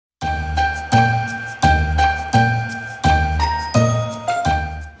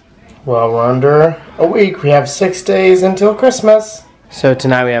Well, we're under a week. We have 6 days until Christmas. So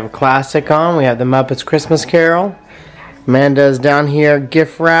tonight we have a classic on. We have the Muppets Christmas Carol. Amanda's down here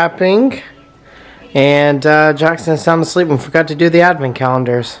gift wrapping. And Jackson's sound asleep and forgot to do the advent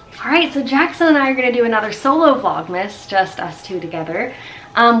calendars. Alright, so Jackson and I are going to do another solo Vlogmas, just us two together.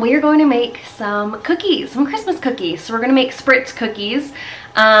 We are going to make some cookies, some Christmas cookies. So we're going to make Spritz Cookies.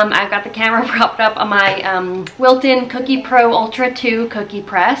 I've got the camera propped up on my Wilton Cookie Pro Ultra 2 cookie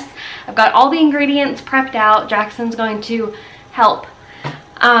press. I've got all the ingredients prepped out. Jackson's going to help.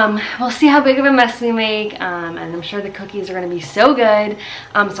 We'll see how big of a mess we make, and I'm sure the cookies are going to be so good.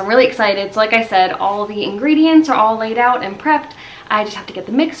 So I'm really excited. So like I said, all the ingredients are all laid out and prepped. I just have to get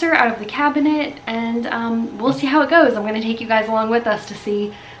the mixer out of the cabinet, and we'll see how it goes. I'm going to take you guys along with us to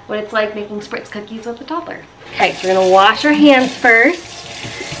see what it's like making Spritz cookies with the toddler. Okay, so we're going to wash our hands first.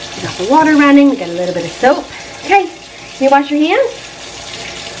 We got the water running, we got a little bit of soap. Okay, can you wash your hands?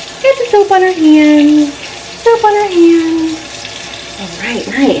 Get the soap on our hands. Soap on our hands. Alright,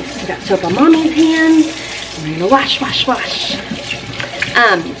 nice. We got soap on Mommy's hands. And we're gonna wash, wash, wash.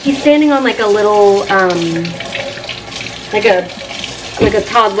 He's standing on like a little, like a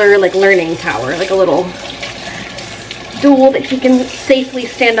toddler learning tower, like a little stool that he can safely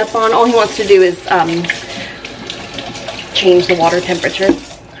stand up on. All he wants to do is change the water temperature.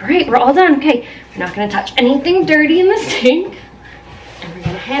 Alright, we're all done. Okay, we're not gonna touch anything dirty in the sink. And we're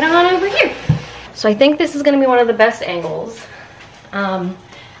gonna head on over here. So I think this is gonna be one of the best angles.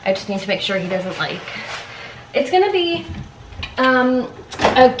 I just need to make sure he doesn't it's gonna be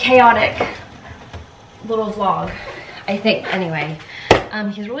a chaotic little vlog, I think, anyway.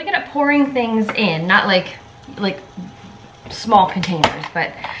 He's really good at pouring things in, not like small containers,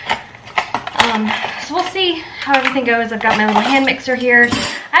 but so we'll see how everything goes. I've got my little hand mixer here.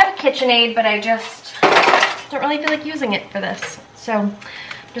 I have a KitchenAid, but I just don't really feel like using it for this. So I'm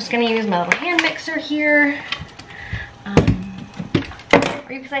just gonna use my little hand mixer here.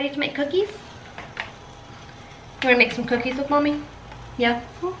 Are you excited to make cookies? You wanna make some cookies with Mommy? Yeah?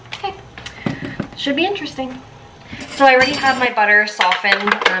 Okay. Should be interesting. So I already have my butter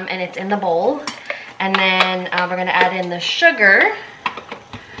softened, and it's in the bowl. And then we're gonna add in the sugar.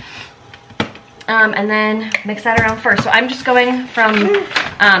 And then mix that around first. So I'm just going from,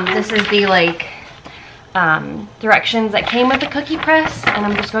 this is the directions that came with the cookie press. And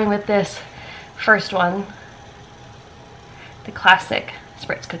I'm just going with this first one, the classic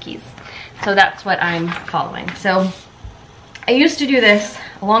Spritz cookies. So that's what I'm following. So I used to do this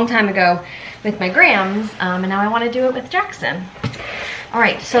a long time ago with my Grams, and now I want to do it with Jackson. All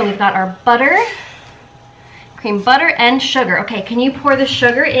right, so we've got our butter, cream butter, and sugar. Okay, can you pour the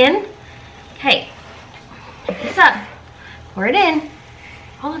sugar in? Okay, pick this up, pour it in,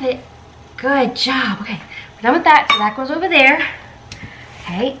 all of it. Good job. Okay, we're done with that, so that goes over there.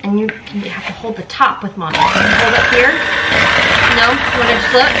 Okay, and you have to hold the top with Mommy. Can you hold it here? No? You want to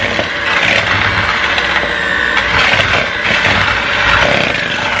just look?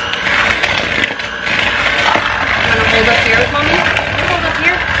 You want to hold up here with Mommy? Hold up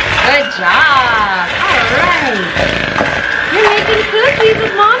here. Good job. All right. You're making cookies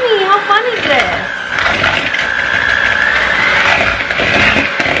with Mommy. How fun is this?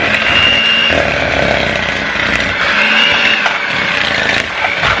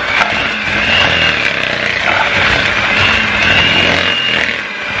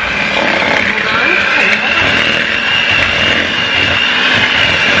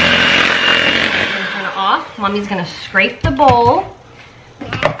 Mommy's gonna scrape the bowl.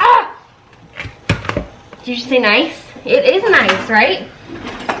 Ah! Did you say nice? It is nice, right?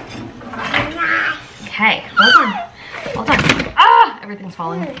 Okay, hold on. Hold on. Ah! Everything's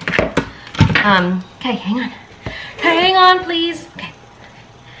falling. Okay, hang on. Okay, hang on, please. Okay.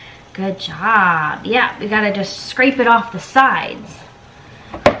 Good job. Yeah, we gotta just scrape it off the sides.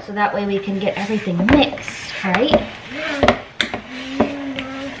 So that way we can get everything mixed, right?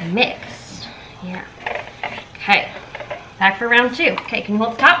 Mixed. Yeah. Okay, back for round 2. Okay, can you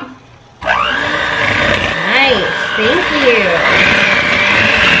hold the top? Nice, thank you.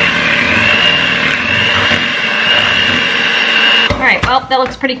 All right, well, that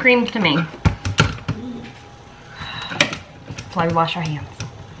looks pretty creamed to me. That's why we wash our hands.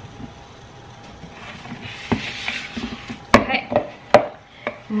 Okay,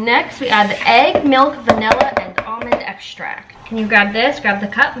 next we add the egg, milk, vanilla, and almond extract. Can you grab this, grab the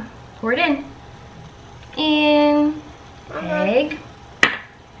cup, pour it in. In egg.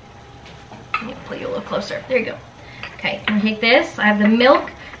 Let me pull you a little closer. There you go. Okay, I'm gonna take this. I have the milk,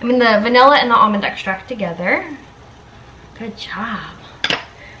 the vanilla and the almond extract together. Good job.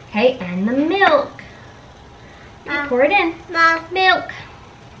 Okay, and the milk. Pour it in. Milk.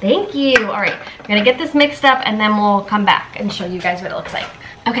 Thank you. All right, I'm gonna get this mixed up and then we'll come back and show you guys what it looks like.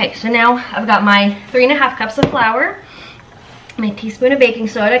 Okay, so now I've got my 3½ cups of flour, my teaspoon of baking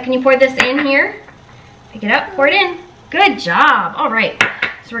soda. Can you pour this in here? Pick it up, pour it in. Good job. All right,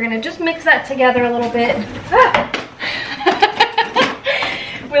 so we're gonna just mix that together a little bit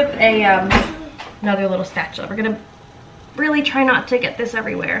with a another little spatula. We're gonna really try not to get this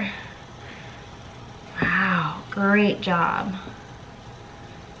everywhere. Wow, great job.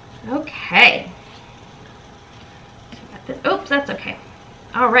 Okay. Oops, that's okay.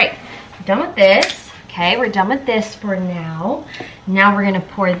 All right, we're done with this. Okay, we're done with this for now. Now we're gonna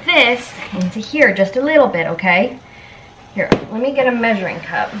pour this into here just a little bit, okay? Here, let me get a measuring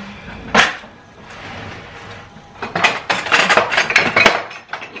cup.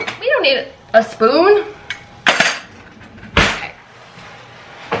 We don't need a spoon. Okay.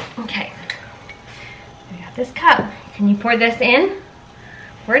 Okay. We got this cup. Can you pour this in?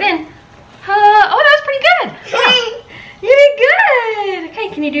 Pour it in. Oh, that was pretty good. Yeah. You did good. Okay,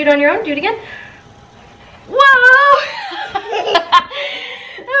 can you do it on your own? Do it again. Whoa!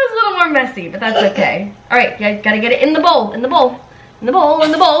 That was a little more messy, but that's okay. All right, you gotta get it in the bowl, in the bowl, in the bowl,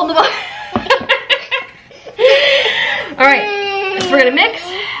 in the bowl, in the bowl. All right, so we're gonna mix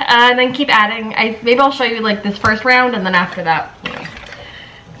and then keep adding. Maybe I'll show you like this first round, and then after that, you know,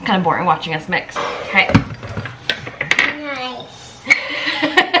 it's kind of boring watching us mix. Okay. Nice.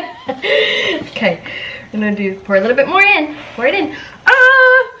 Okay, I'm gonna pour a little bit more in. Pour it in.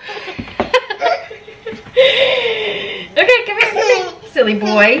 Okay, come here, silly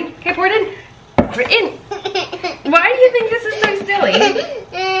boy. Okay, pour it in. Pour it in. Why do you think this is so silly?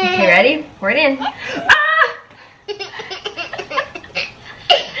 Okay, ready? Pour it in. Good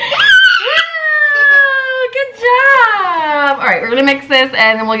job. All right, we're gonna mix this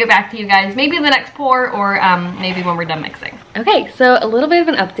and then we'll get back to you guys maybe in the next pour or maybe when we're done mixing. Okay, so a little bit of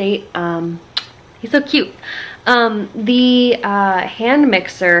an update. He's so cute. The hand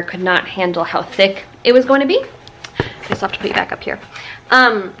mixer could not handle how thick it was going to be. I just have to put you back up here.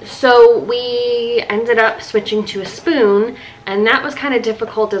 So we ended up switching to a spoon, and that was kind of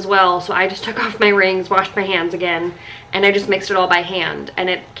difficult as well. So I just took off my rings, washed my hands again, and I just mixed it all by hand,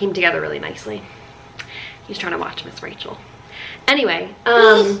 and it came together really nicely. He's trying to watch Miss Rachel. Anyway,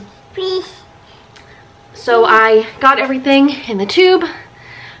 so I got everything in the tube.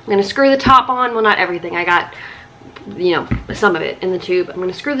 I'm gonna screw the top on. Well, not everything. I got, you know, some of it in the tube. I'm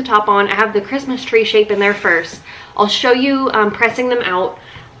gonna screw the top on. I have the Christmas tree shape in there first. I'll show you pressing them out.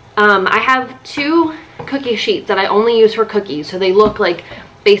 I have 2 cookie sheets that I only use for cookies, so they look like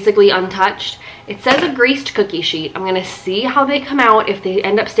basically untouched. It says a greased cookie sheet. I'm gonna see how they come out if they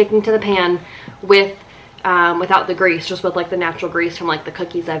end up sticking to the pan with without the grease, just with like the natural grease from like the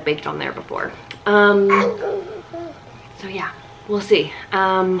cookies I've baked on there before. So yeah. We'll see.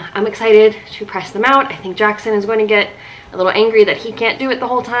 I'm excited to press them out. I think Jackson is going to get a little angry that he can't do it the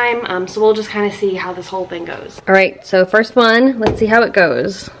whole time. So we'll just kind of see how this whole thing goes. All right, so first one, let's see how it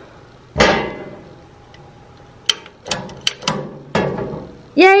goes.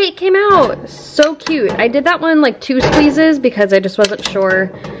 Yay, it came out. So cute. I did that one like 2 squeezes because I just wasn't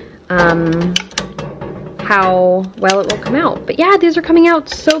sure how well it will come out. But yeah, these are coming out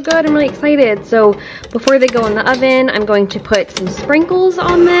so good. I'm really excited. So before they go in the oven, I'm going to put some sprinkles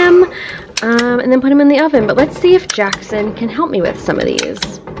on them and then put them in the oven. But let's see if Jackson can help me with some of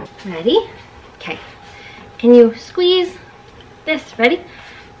these. Ready? Okay. Can you squeeze this? Ready?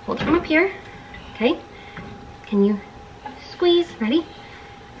 Hold it from up here. Okay. Can you squeeze? Ready?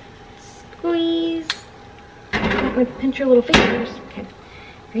 Squeeze. I'm going to pinch your little fingers. Okay.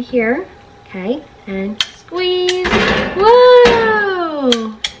 Right here. Okay. And squeeze.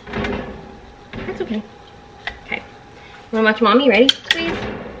 Whoa! That's okay. Okay. Wanna watch mommy? Ready? Squeeze.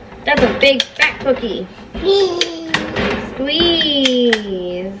 That's a big fat cookie.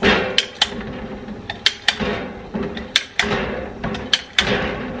 Squeeze.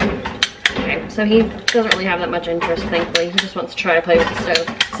 Okay, so he doesn't really have that much interest, thankfully. He just wants to try to play with the stove.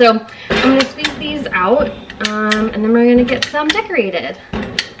 So I'm gonna squeeze these out, and then we're gonna get some decorated.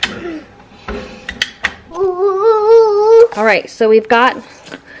 All right, so we've got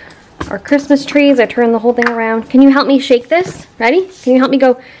our Christmas trees. I turned the whole thing around. Can you help me shake this? Ready? Can you help me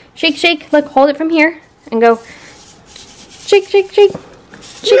go shake, shake? Look, hold it from here and go shake, shake, shake,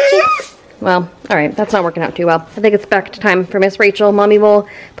 shake, shake. Well, all right, that's not working out too well. I think it's back to time for Miss Rachel. Mommy will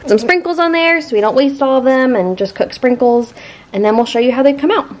put some sprinkles on there so we don't waste all of them and just cook sprinkles, and then we'll show you how they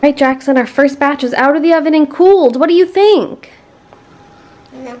come out. All right, Jackson, our first batch is out of the oven and cooled. What do you think?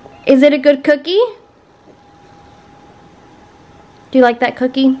 No. Is it a good cookie? Do you like that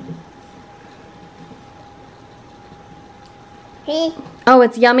cookie? Hey. Oh,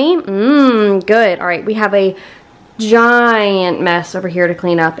 it's yummy? Mmm, good. All right, we have a giant mess over here to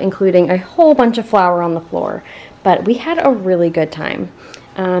clean up, including a whole bunch of flour on the floor. But we had a really good time.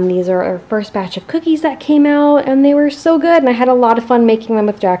 These are our first batch of cookies that came out, and they were so good. And I had a lot of fun making them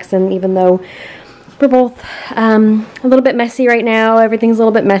with Jackson, even though we're both a little bit messy right now. Everything's a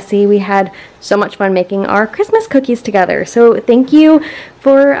little bit messy. We had so much fun making our Christmas cookies together. So thank you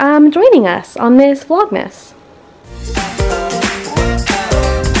for joining us on this Vlogmas.